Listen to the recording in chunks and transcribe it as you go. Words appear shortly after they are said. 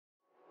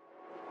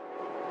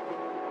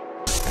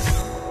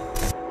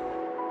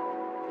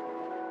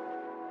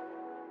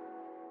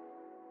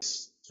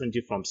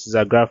Tunji from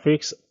Ceasar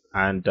Graphics,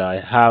 and I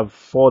have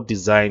 4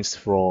 designs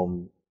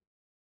from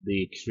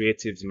the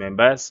creative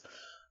members.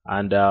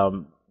 And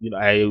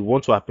I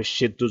want to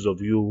appreciate those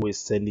of you who are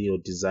sending your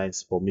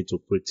designs for me to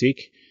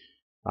critique.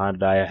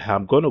 And I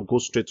am going to go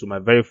straight to my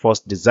very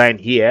first design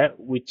here,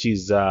 which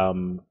is a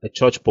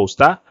church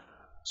poster.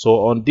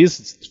 So on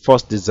this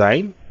first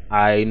design,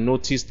 I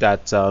noticed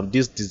that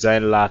this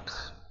design lack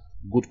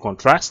good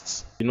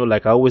contrasts.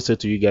 Like I always say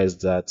to you guys,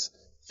 that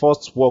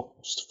first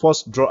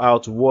draw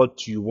out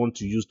what you want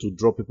to use to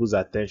draw people's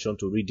attention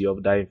to read the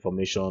other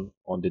information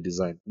on the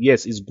design.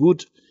 Yes, it's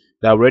good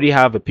that I already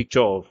have a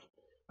picture of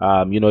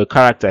a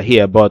character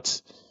here,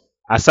 but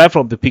aside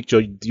from the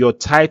picture, your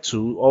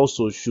title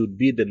also should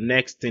be the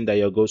next thing that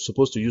you're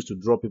supposed to use to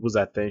draw people's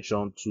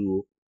attention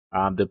to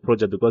the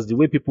project, because the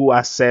way people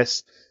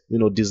access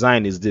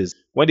design is this: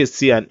 when they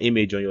see an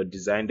image on your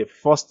design,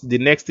 the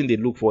next thing they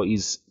look for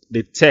is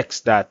the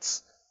text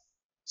that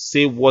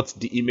say what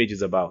the image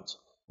is about.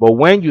 But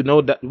when you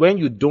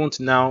don't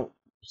now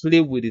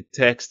play with the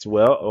text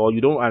well, or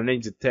you don't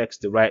arrange the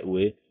text the right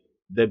way,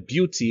 the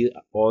beauty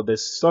or the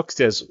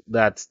success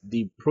that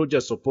the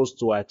project is supposed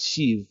to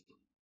achieve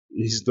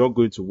is not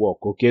going to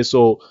work. Okay,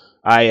 so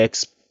I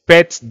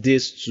expect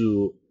this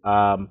to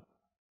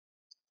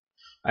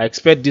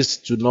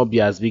not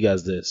be as big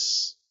as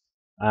this,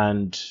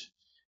 and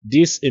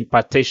this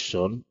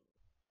impartation.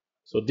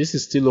 So this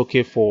is still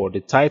okay for the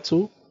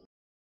title.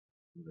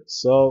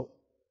 So,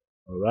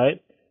 all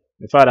right.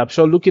 In fact, I'm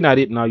sure looking at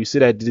it now, you see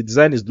that the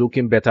design is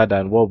looking better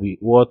than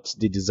what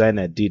the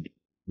designer did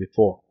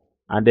before.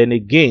 And then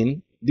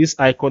again, this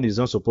icon is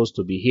not supposed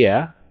to be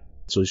here,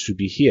 so it should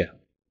be here.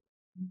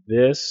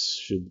 This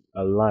should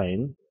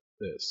align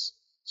this.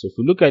 So if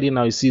you look at it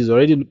now, you see it's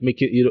already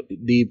making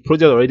the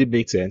project already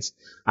makes sense.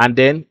 And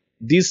then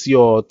this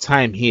your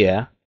time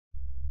here.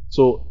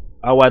 So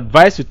I would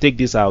advise you take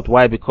this out.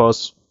 Why?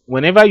 Because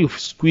whenever you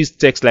squeeze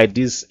text like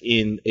this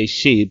in a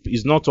shape,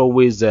 it's not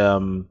always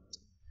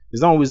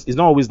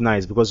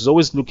nice, because it's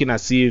always looking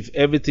as if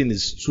everything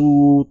is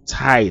too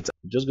tight.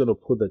 I'm just going to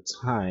put the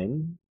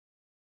time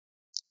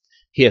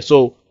here.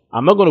 So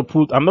I'm not going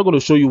to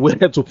show you where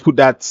to put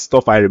that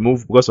stuff I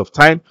removed because of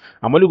time.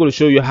 I'm only going to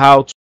show you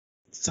how to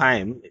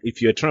time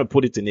if you're trying to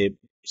put it in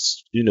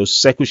a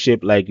circle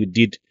shape like you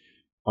did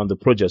on the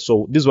project.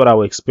 So this is what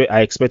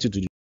I expect you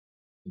to do.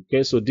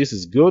 Okay, so this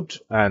is good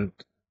and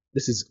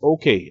this is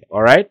okay.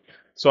 All right,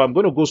 so I'm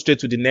going to go straight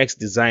to the next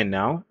design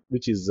now,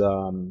 which is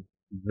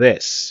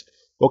this.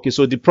 Okay,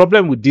 so the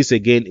problem with this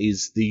again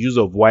is the use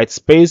of white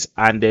space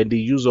and then the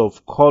use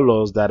of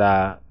colors that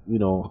are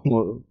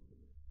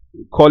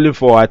calling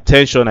for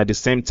attention at the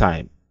same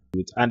time.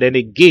 And then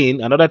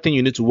again, another thing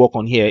you need to work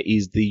on here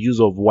is the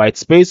use of white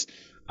space.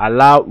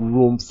 Allow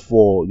room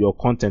for your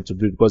content to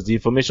breathe, because the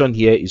information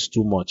here is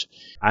too much.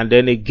 And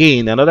then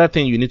again, another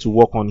thing you need to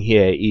work on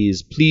here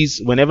is, please,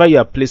 whenever you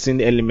are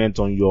placing elements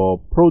on your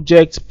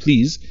project,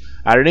 please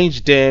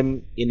arrange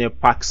them in a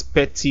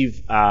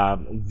perspective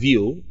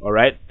view, all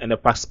right, and a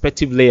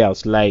perspective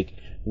layout, like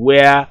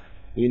where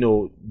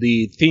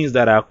the things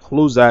that are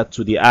closer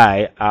to the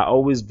eye are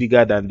always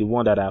bigger than the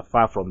one that are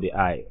far from the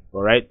eye.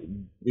 All right,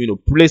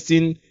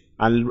 placing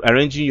and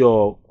arranging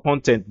your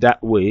content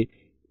that way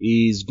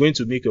is going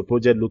to make your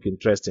project look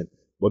interesting.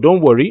 But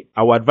don't worry,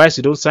 I will advise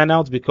you don't sign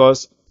out,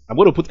 because I'm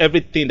going to put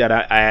everything that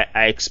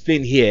I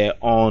explain here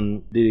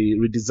on the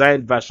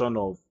redesigned version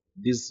of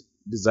this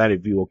design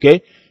review.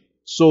 Okay,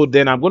 so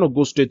then I'm going to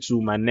go straight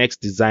to my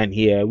next design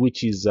here,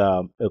 which is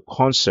a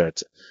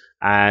concert,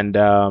 and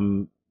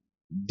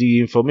the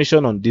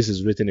information on this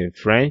is written in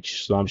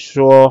French, so I'm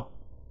sure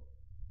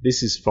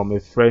this is from a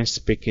French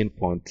speaking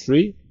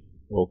country.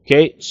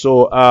 Okay,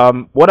 so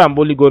what I'm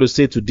only going to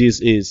say to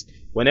this is,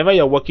 whenever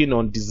you're working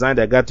on design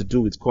that got to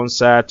do with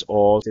concert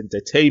or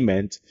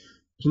entertainment,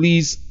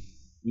 please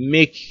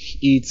make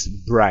it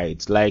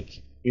bright,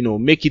 like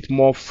make it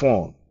more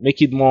fun,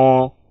 make it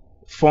more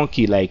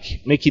funky,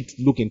 like make it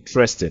look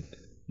interesting.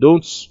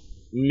 Don't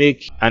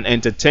make an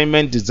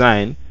entertainment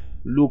design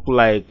look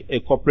like a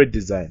corporate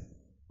design.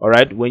 All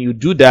right, when you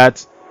do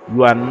that,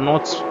 you are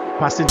not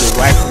passing the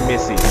right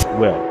message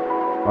well.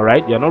 All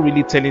right, you're not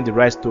really telling the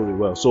right story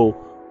well. So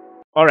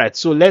all right,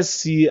 so let's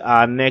see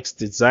our next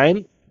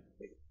design.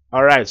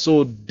 All right,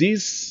 so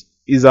this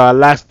is our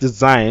last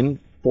design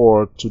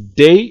for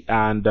today,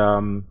 and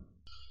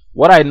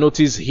what I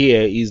notice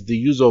here is the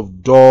use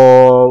of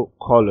dull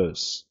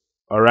colors.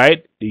 All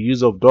right, the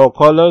use of dull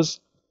colors,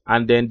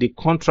 and then the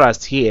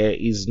contrast here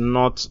is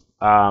not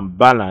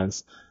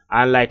balanced.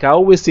 And like I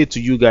always say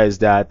to you guys,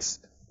 that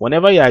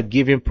whenever you are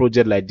giving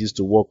project like this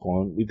to work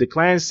on, if the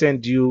client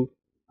send you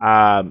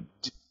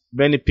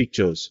many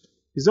pictures,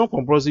 it's not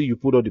compulsory you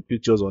put all the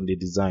pictures on the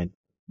design.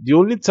 The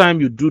only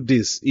time you do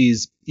this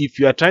is if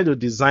you are trying to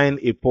design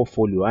a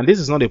portfolio, and this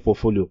is not a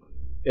portfolio.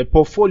 A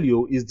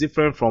portfolio is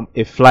different from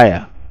a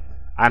flyer,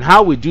 and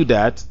how we do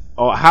that,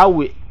 or how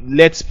we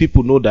let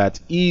people know that,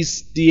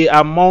 is the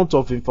amount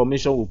of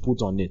information we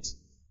put on it.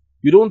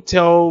 You don't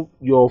tell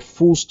your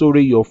full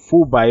story, your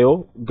full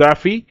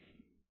biography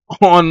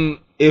on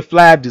a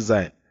flyer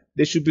design.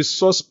 there should be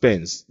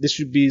suspense. There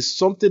should be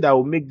something that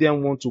will make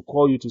them want to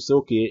call you to say,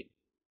 okay,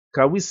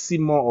 can we see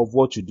more of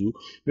what you do?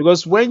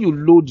 Because when you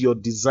load your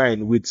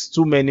design with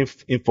too many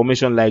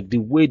information, like the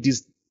way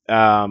this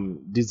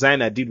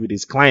designer did with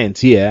his client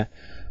here,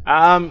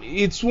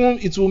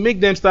 it will make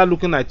them start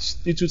looking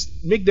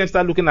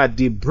at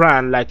the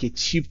brand like a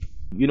cheap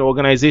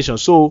organization.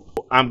 So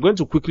I'm going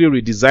to quickly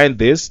redesign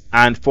this,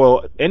 and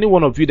for any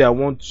one of you that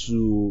want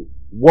to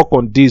work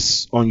on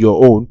this on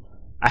your own,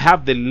 I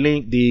have the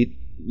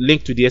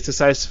link to the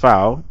exercise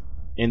file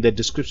in the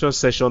description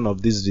section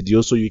of this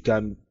video, so you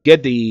can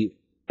get the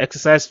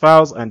exercise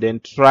files and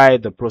then try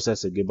the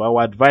process again. But I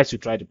would advise you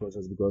try the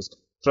process, because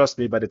trust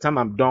me, by the time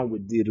I'm done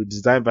with the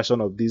redesigned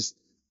version of this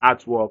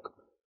artwork,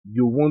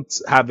 you won't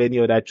have any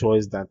other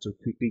choice than to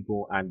quickly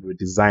go and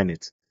redesign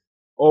it.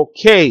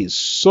 Okay,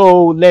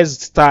 so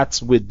let's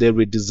start with the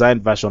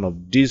redesigned version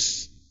of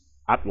this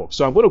artwork.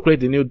 So I'm going to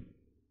create a new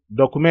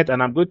document,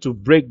 and I'm going to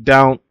break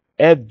down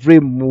every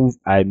move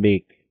I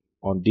make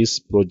on this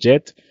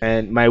project.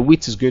 And my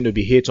width is going to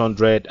be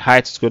 800,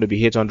 height is going to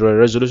be 800,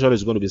 resolution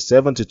is going to be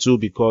 72,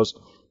 because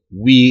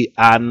we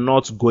are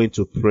not going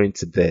to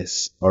print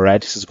this. All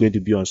right, this is going to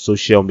be on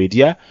social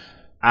media.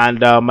 And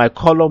my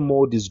color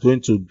mode is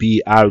going to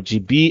be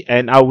RGB,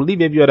 and I will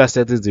leave every other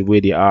settings the way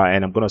they are,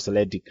 and I'm going to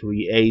select the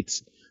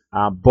create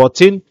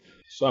button.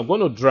 So I'm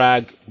going to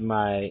drag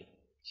my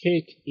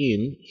cake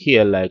in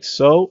here like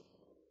so,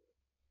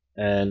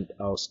 and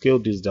I'll scale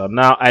this down.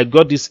 Now I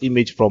got this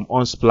image from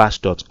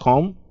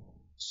unsplash.com,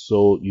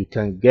 so you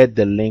can get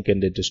the link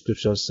in the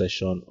description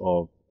section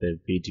of the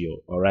video.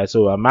 All right,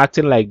 so I'm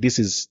acting like this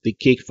is the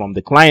cake from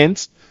the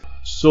client.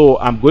 So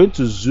I'm going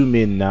to zoom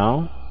in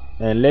now,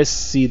 and let's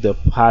see the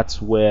part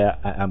where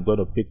I am going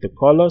to pick the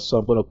color. So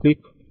I'm going to click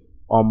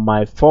on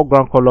my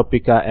foreground color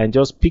picker and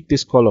just pick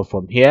this color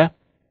from here.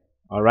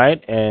 All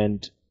right,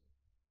 and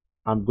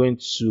I'm going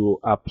to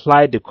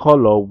apply the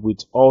color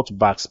with Alt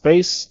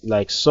backspace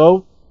like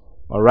so.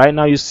 All right,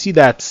 now you see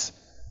that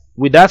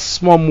with that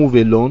small move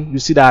alone, you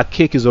see that our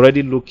cake is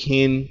already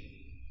looking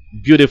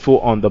beautiful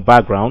on the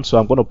background. So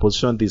I'm going to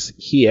position this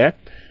here,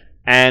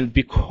 and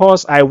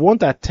because I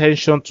want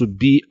attention to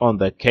be on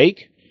the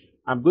cake,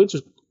 I'm going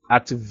to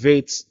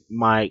activate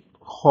my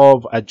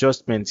curve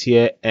adjustment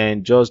here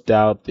and just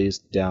dial this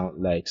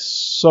down like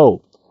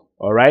so.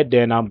 All right,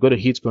 then I'm going to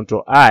hit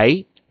Ctrl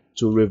I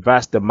to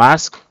reverse the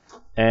mask,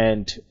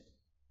 and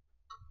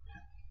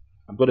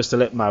I'm going to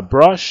select my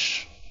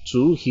brush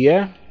tool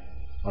here.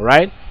 All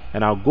right,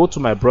 and I'll go to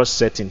my brush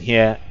setting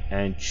here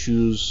and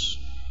choose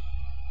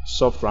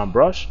soft round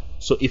brush.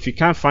 So if you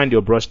can't find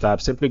your brush tab,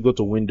 simply go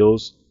to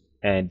Windows,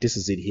 and this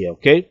is it here.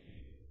 Okay.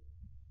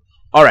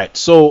 All right,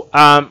 so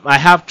I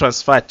have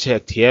transfer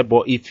checked here,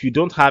 but if you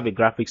don't have a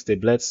graphics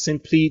tablet,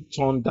 simply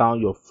turn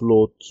down your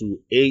flow to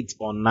 8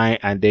 or 9,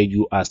 and then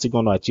you are still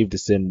going to achieve the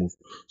same move.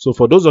 So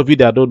for those of you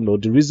that don't know,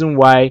 the reason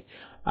why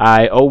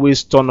I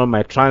always turn on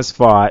my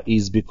transfer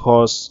is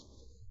because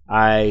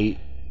I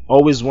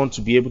always want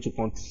to be able to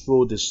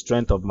control the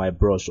strength of my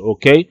brush.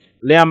 Okay,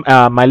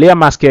 my layer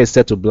mask here is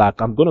set to black.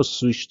 I'm going to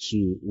switch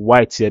to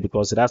white here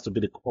because it has to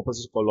be the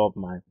opposite color of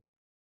my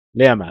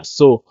layer mask.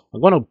 So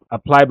I'm going to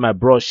apply my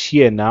brush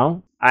here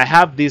now. I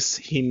have this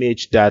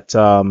image that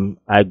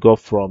I got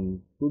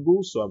from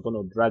Google, so I'm going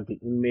to drag the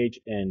image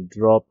and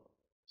drop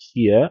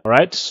here. All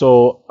right,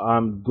 so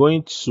I'm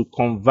going to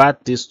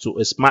convert this to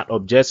a smart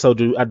object. So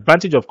the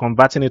advantage of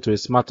converting it to a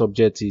smart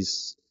object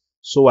is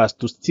so as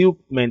to still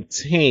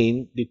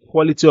maintain the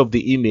quality of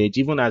the image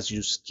even as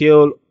you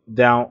scale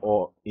down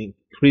or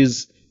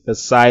increase the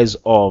size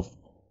of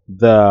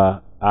the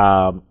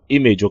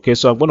image. Okay,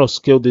 so I'm going to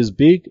scale this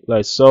big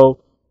like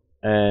so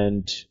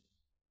and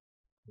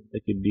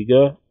make it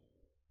bigger.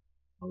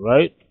 All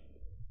right,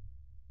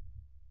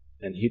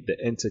 and hit the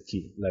enter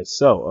key like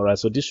so. All right,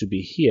 so this should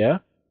be here,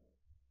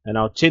 and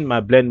I'll change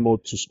my blend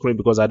mode to screen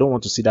because I don't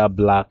want to see that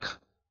black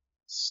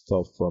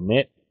stuff from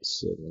it.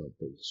 So I'm going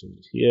to position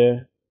it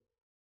here.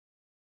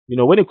 You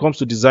know, when it comes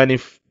to design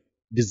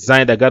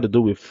that got to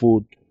do with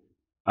food,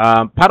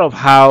 part of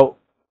how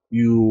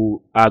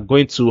you are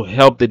going to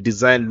help the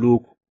design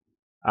look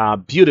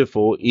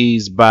beautiful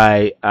is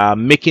by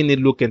making it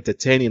look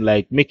entertaining,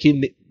 like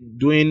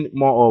doing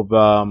more of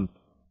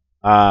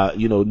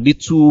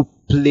little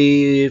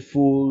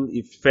playful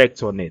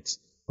effect on it.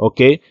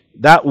 Okay,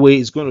 that way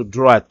it's going to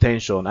draw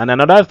attention. And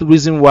another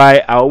reason why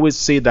I always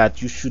say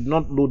that you should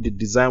not load the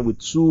design with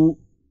too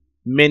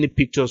many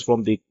pictures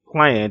from the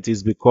client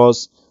is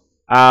because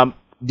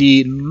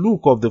the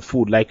look of the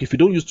food, like if you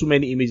don't use too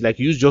many images, like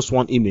you use just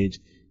one image,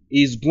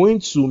 is going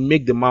to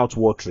make the mouth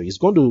watery. It's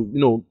going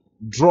to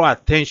draw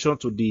attention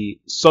to the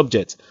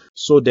subject.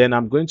 So then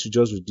I'm going to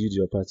just reduce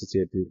the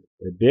opacity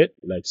a bit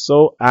like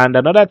so. And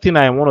another thing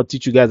I want to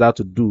teach you guys how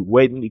to do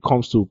when it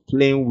comes to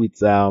playing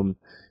with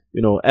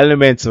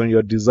elements on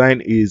your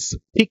design is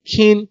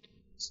picking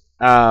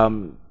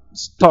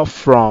stuff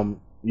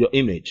from your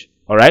image.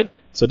 All right,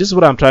 so this is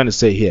what I'm trying to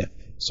say here.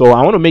 So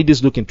I want to make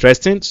this look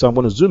interesting, so I'm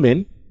going to zoom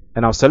in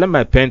and I'll select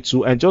my pen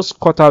tool and just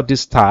cut out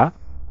this star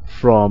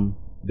from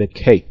the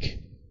cake.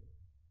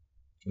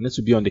 It needs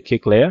to be on the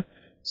cake layer.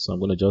 So I'm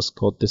going to just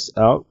cut this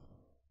out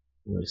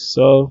like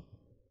so.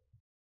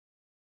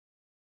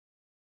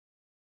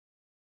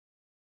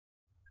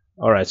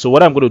 Alright, so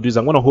what I'm going to do is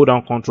I'm going to hold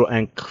down Control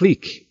and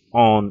click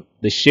on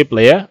the shape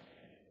layer,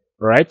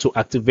 right, to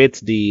activate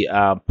the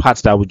part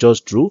that we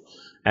just drew.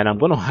 And I'm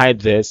going to hide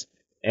this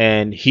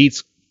and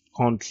hit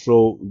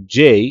Control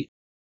J.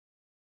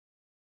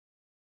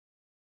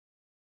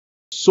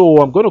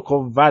 So I'm going to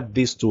convert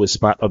this to a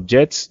smart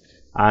object,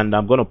 and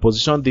I'm going to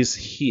position this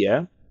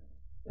here,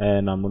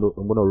 and I'm going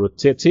to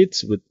rotate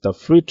it with the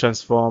free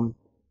transform,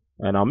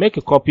 and I'll make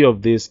a copy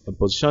of this and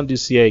position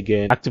this here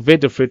again.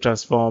 Activate the free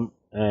transform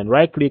and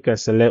right click and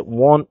select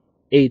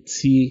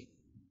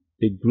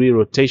 180-degree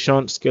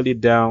rotation, scale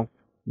it down,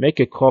 make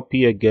a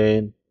copy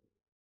again,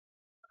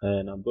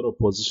 and I'm going to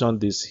position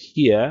this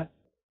here.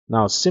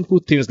 Now simple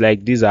things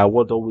like these are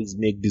what always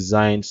make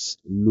designs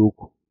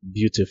look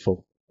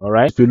beautiful. All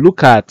right, if you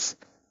look at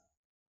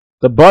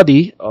the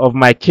body of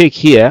my cake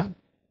here,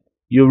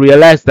 you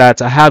realize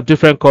that I have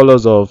different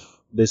colors of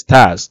the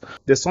stars.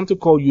 There's something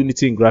called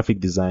unity in graphic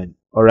design.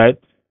 All right,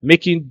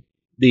 making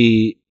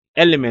the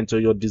elements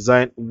of your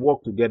design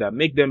work together,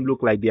 make them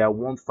look like they are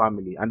one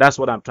family, and that's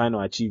what I'm trying to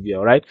achieve here.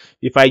 All right,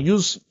 if I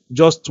use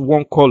just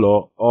one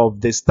color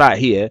of the star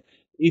here,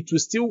 it will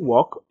still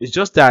work. It's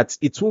just that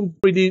it won't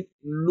really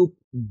look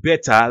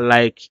better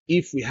like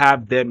if we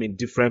have them in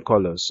different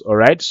colors. All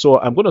right, so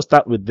I'm going to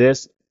start with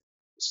this,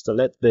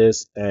 select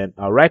this, and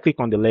I'll right click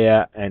on the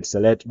layer and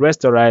select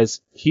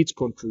rasterize, hit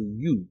Ctrl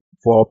U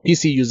for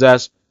PC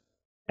users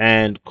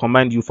and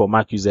Command U for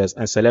Mac users,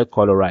 and select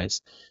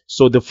colorize.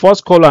 So the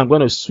first color I'm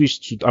going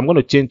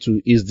to change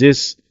to is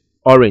this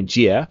orange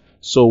here.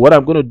 So what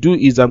I'm going to do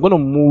is I'm going to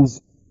move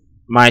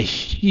my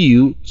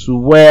hue to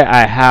where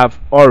I have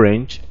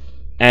orange,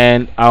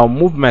 and I'll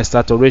move my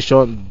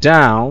saturation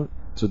down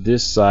to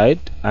this side,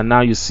 and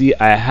now you see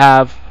I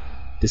have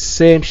the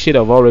same shade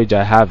of orange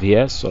I have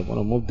here. So I'm going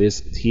to move this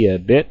here a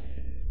bit,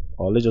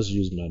 or let's just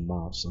use my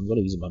mouse. I'm going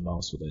to use my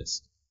mouse for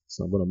this.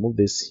 So I'm going to move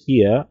this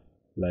here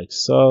like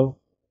so,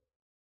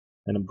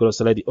 and I'm going to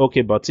select the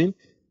OK button.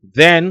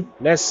 Then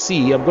let's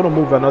see, I'm going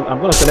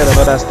to select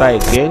another star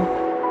again,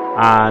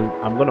 and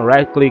I'm going to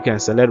right click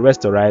and select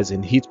rasterize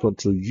and hit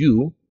Ctrl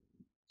U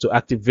to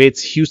activate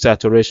hue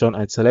saturation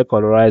and select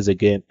colorize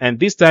again. And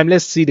this time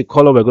let's see the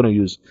color we're going to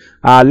use.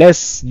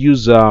 Let's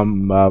use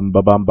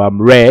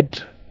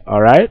red.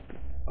 All right,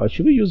 or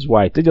should we use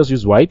white? Let's just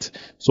use white.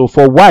 So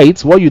for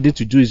white, what you need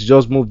to do is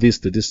just move this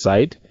to this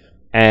side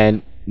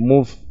and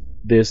move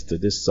this to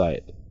this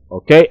side,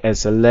 okay, and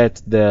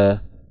select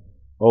the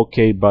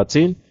OK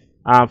button.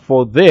 And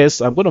for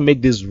this, I'm going to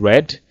make this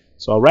red.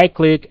 So I'll right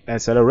click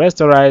and select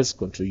rasterize,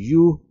 Ctrl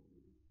U,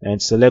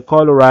 and select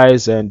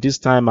colorize, and this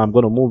time I'm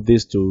going to move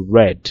this to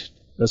red.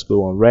 Let's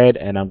go on red,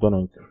 and I'm going to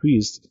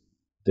increase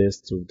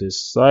this to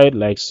this side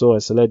like so,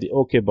 and select the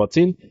OK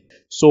button.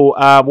 So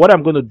what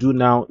I'm going to do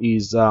now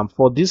is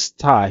for this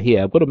star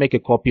here, I'm going to make a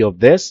copy of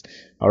this.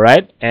 All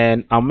right,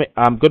 and I'm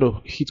going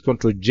to hit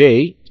Ctrl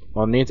J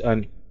on it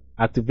and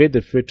activate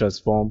the free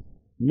transform,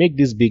 make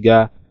this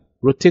bigger,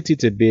 rotate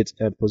it a bit,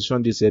 and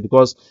position this here,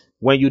 because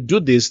when you do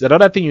this,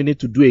 another thing you need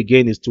to do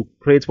again is to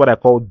create what I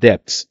call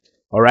depth.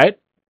 All right,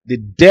 the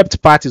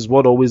depth part is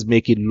what always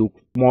make it look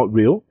more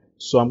real.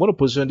 So I'm going to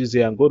position this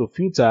here and go to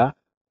filter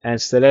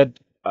and select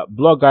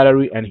blur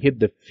gallery and hit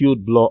the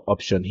field blur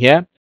option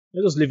here.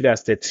 Let's just leave it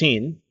as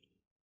 13.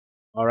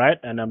 All right,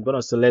 and I'm going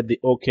to select the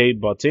OK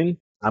button.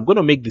 I'm going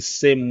to make the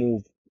same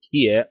move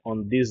here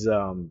on this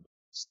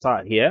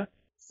star here.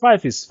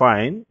 5 is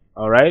fine.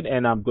 All right,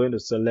 and I'm going to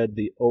select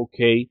the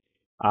OK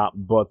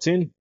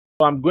button.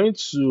 So I'm going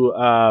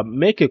to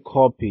make a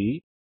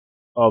copy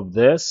of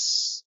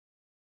this.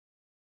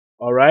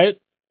 All right,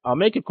 I'll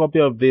make a copy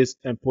of this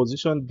and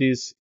position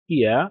this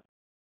here,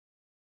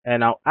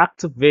 and I'll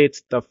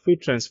activate the free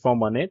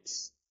transform on it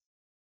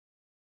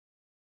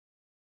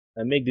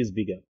and make this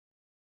bigger.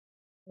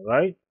 All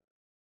right,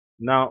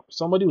 now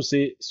somebody will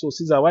say, so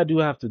Ceasar, why do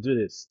you have to do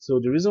this? So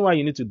the reason why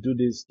you need to do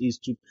this is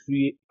to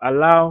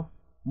allow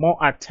more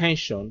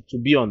attention to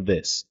be on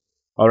this.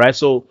 All right,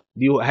 so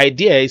the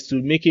idea is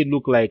to make it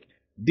look like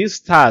these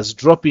stars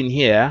dropping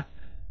here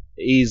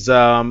is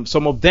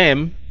some of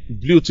them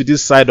glued to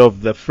this side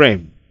of the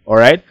frame. All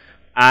right,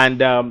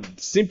 and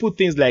simple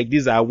things like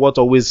these are what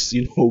always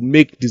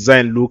make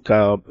design look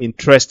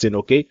interesting.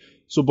 Okay,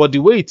 so but the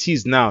way it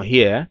is now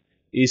here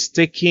is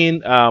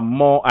taking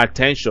more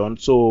attention.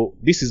 So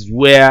this is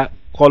where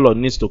color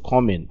needs to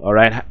come in. All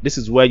right, this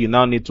is where you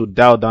now need to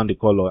dial down the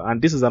color,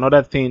 and this is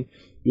another thing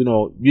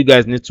you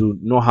guys need to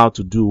know how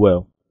to do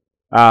well.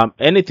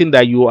 Anything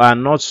that you are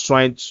not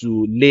trying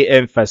to lay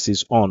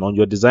emphasis on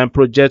your design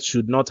project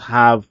should not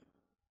have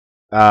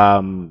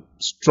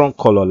strong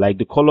color. Like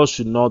the color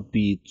should not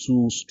be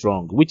too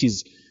strong, which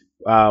is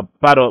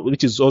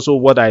which is also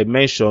what I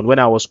mentioned when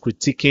I was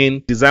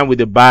critiquing design with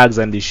the bags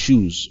and the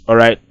shoes. All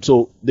right,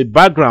 so the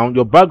background,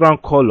 your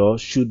background color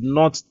should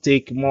not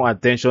take more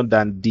attention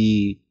than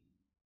the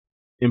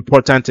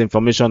important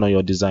information on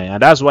your design.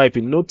 And that's why if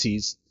you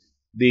notice,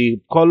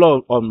 the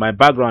color on my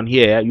background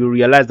here, you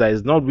realize that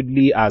it's not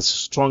really as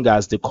strong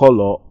as the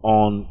color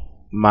on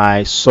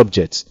my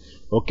subject.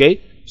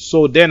 Okay,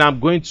 so then I'm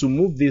going to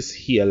move this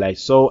here like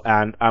so,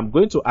 and I'm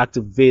going to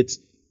activate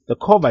the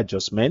curve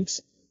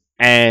adjustment,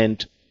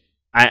 and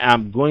I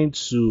am going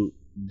to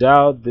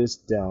dial this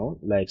down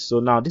like so.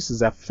 Now this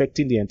is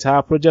affecting the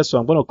entire project, so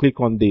I'm going to click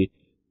on the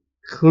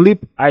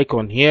clip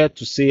icon here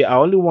to say I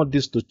only want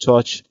this to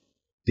touch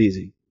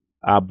the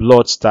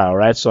blood style,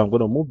 right? So I'm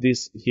going to move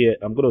this here.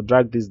 I'm going to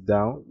drag this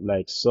down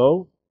like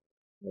so.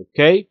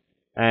 Okay,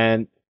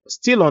 and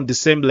still on the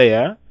same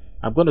layer,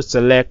 I'm going to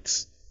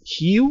select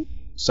hue,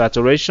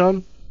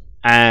 saturation,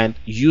 and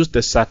use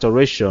the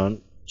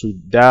saturation to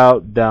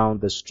dial down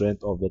the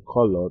strength of the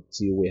color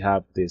till we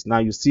have this. Now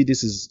you see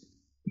this is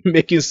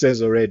making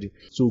sense already.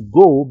 So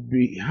go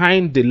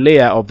behind the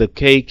layer of the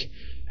cake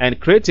and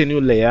create a new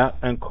layer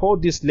and call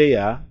this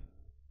layer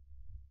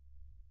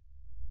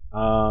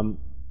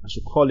I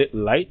should call it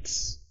light.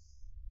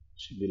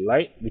 Should be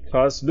light,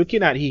 because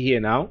looking at here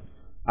now,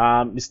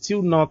 it's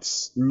still not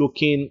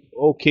looking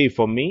okay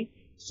for me.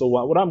 So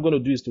what I'm going to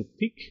do is to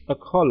pick a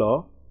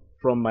color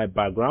from my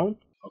background.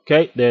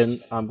 Okay,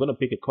 then I'm going to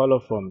pick a color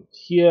from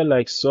here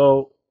like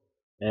so,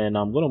 and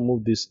I'm going to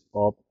move this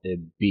up a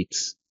bit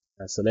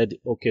and select the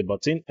OK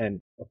button.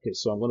 And okay,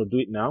 so I'm going to do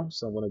it now.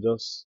 So I'm going to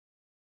just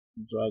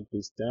drag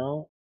this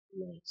down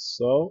like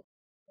so.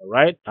 All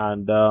right,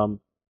 and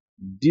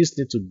this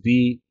needs to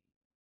be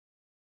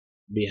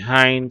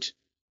behind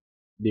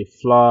the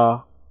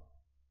flower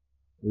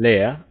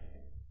layer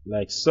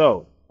like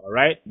so. All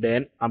right,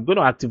 then I'm going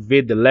to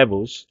activate the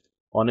levels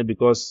on it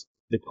because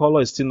the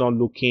color is still not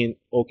looking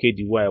okay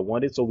the way I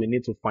want it, so we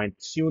need to fine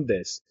tune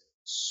this.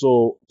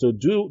 So to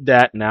do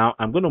that now,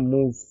 I'm going to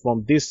move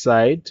from this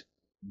side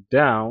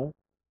down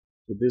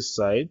to this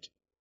side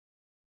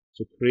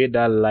to create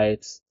that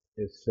light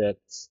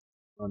effect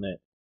on it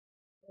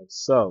like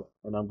so.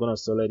 And I'm going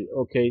to select the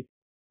OK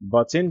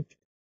button.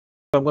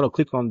 I'm going to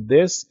click on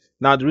this.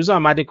 Now the reason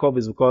I'm adding curve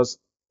is because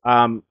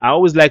I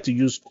always like to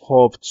use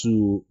curve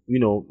to,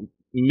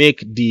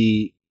 make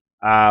the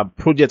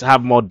project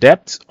have more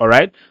depth. All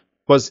right,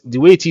 because the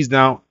way it is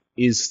now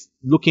is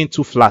looking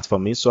too flat for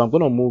me. So I'm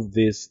going to move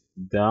this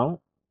down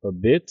a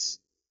bit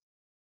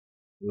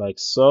like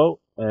so,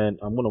 and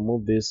I'm going to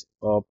move this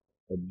up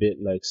a bit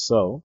like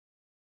so.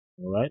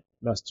 All right,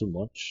 that's too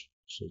much.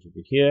 So it will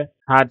be here.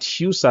 Add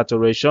hue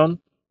saturation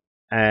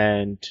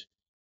and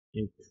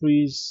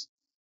increase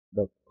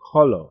the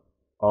color,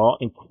 or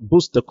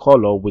boost the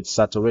color with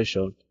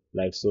saturation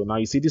like so. Now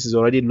you see this is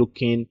already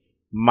looking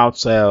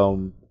mouth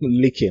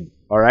licking,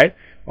 all right,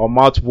 or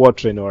mouth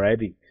watering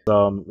already.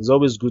 It's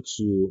always good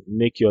to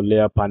make your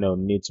layer panel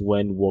neat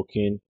when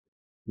working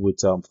with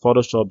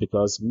Photoshop,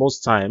 because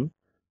most time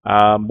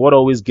what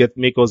always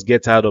make us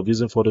get tired of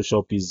using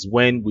Photoshop is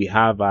when we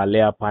have our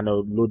layer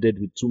panel loaded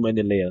with too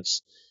many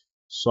layers.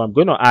 So I'm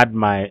going to add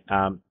my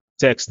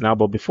text now,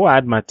 but before I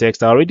add my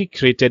text, I already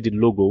created the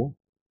logo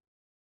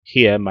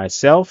here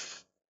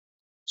myself.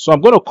 So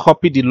I'm going to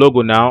copy the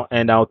logo now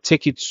and I'll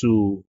take it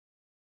to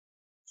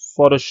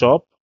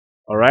Photoshop.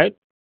 All right,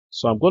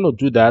 so I'm going to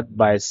do that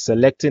by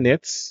selecting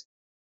it.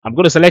 I'm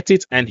going to select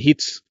it and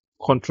hit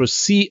Ctrl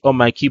C on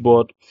my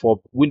keyboard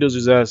for Windows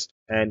users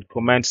and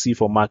Command C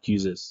for Mac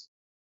users,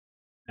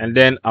 and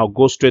then I'll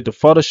go straight to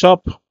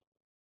Photoshop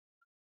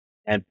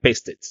and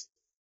paste it.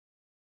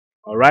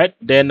 All right,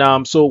 then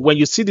so when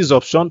you see this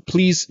option,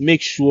 please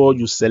make sure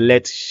you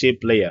select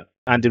shape layer.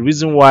 And the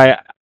reason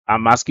why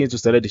I'm asking you to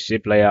select the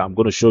shape layer, I'm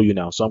going to show you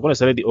now. So I'm going to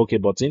select the OK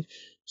button.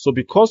 So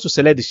because to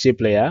select the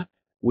shape layer,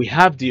 we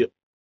have the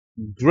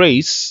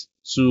grace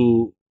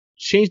to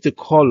change the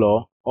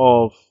color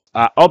of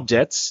our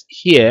objects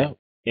here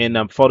in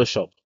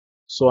Photoshop.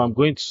 So I'm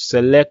going to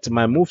select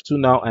my move tool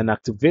now and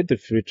activate the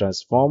free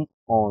transform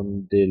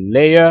on the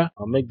layer.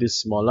 I'll make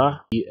this smaller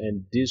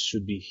and this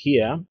should be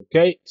here.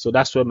 Okay, so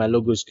that's where my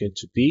logo is going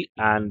to be,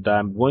 and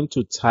I'm going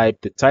to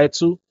type the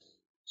title.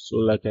 So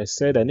like I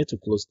said, I need to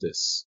close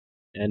this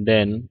and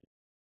then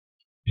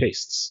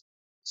paste.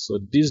 So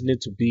this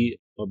needs to be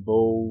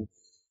above,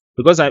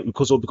 because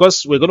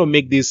we're going to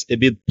make this a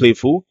bit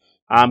playful.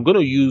 I'm going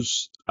to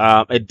use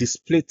a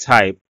display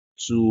type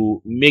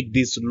to make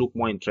this look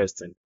more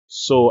interesting.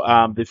 So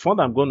the font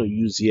I'm going to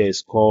use here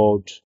is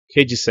called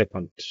kg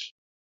second.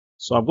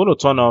 So I'm going to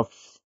turn off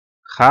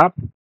cap.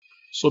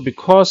 So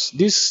because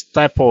this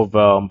type of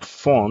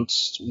font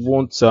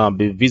won't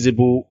be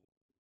visible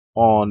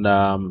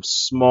on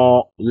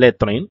small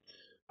lettering,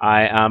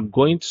 I am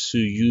going to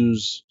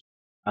use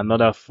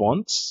another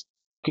font.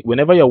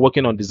 Whenever you're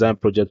working on design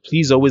project,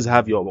 please always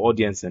have your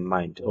audience in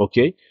mind.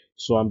 Okay,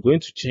 so I'm going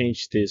to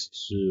change this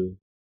to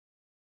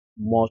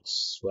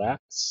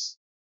Montserrat.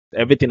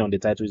 Everything on the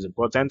title is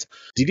important.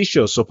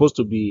 Delicious supposed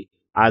to be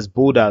as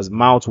bold as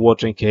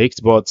mouth-watering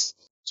cakes, but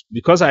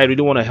because I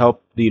really want to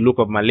help the look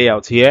of my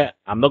layout here,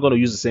 I'm not going to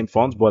use the same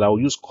font, but I'll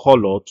use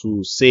color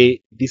to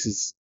say this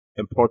is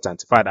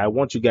important. In fact, I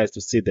want you guys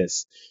to see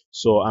this.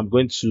 So I'm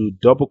going to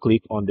double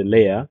click on the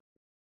layer.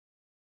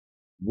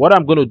 What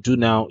I'm going to do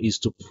now is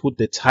to put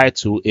the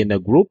title in a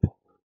group.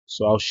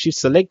 So I'll shift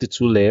select the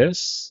two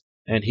layers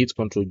and hit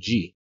Ctrl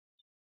G.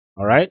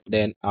 All right,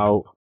 then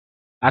I'll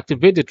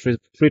activate the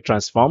free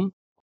transform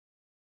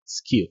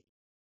skill.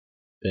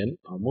 Then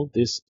I'll move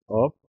this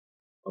up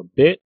a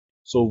bit.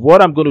 So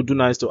what I'm going to do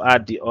now is to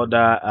add the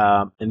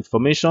other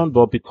information,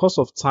 but because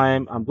of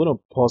time, I'm going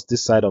to pause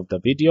this side of the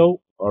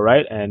video. All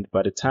right, and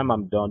by the time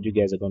I'm done, you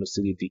guys are going to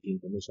see the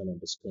information on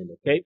the screen.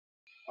 Okay.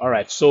 All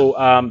right,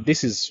 so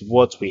this is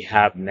what we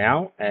have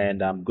now,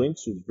 and I'm going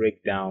to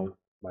break down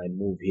my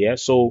move here.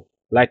 So,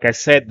 like I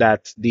said,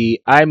 that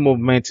the eye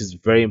movement is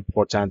very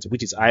important,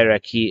 which is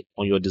hierarchy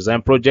on your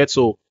design project.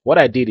 So, what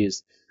I did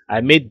is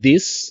I made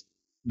this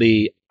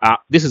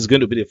this is going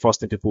to be the first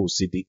thing people will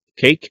see, the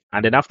cake,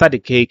 and then after the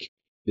cake,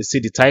 they see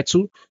the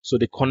title. So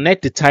they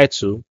connect the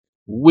title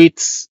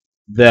with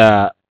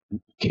the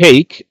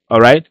cake,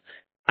 all right,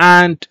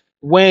 and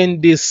when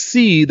they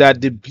see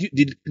that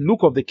the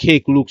look of the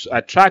cake looks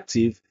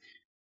attractive,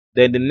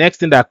 then the next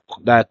thing that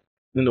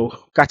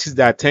catches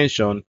their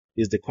attention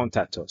is the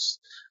contact us,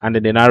 and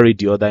then they now read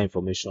the other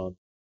information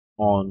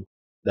on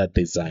that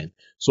design.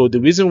 So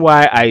the reason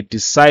why I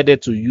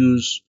decided to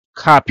use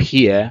cap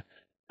here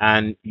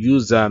and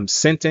use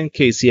sentence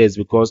case here is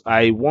because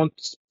I want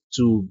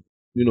to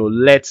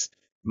let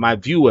my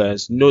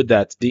viewers know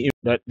that the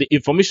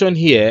information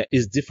here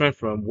is different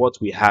from what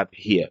we have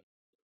here.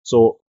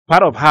 So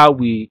part of how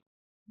we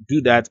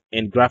do that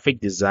in graphic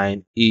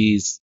design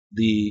is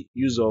the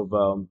use of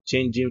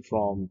changing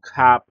from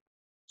cap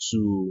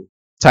to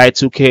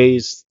title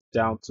case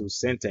down to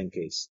sentence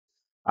case.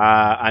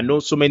 I know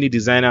so many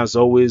designers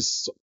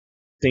always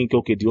think,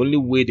 okay, the only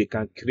way they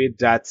can create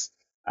that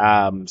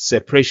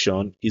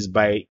separation is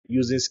by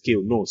using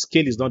scale. No,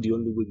 scale is not the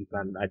only way you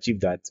can achieve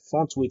that.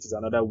 Font weight is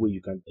another way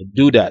you can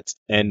do that,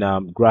 and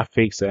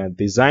graphics and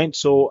design.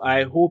 So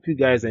I hope you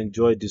guys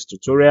enjoyed this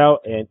tutorial,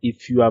 and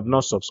if you have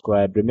not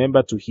subscribed,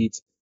 remember to hit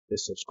the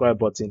subscribe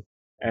button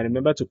and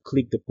remember to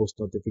click the post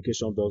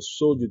notification bell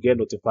so you get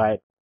notified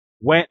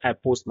when I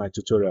post my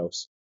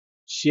tutorials.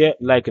 Share,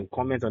 like, and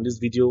comment on this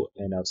video,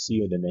 and I'll see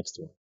you in the next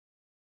one.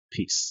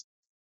 Peace.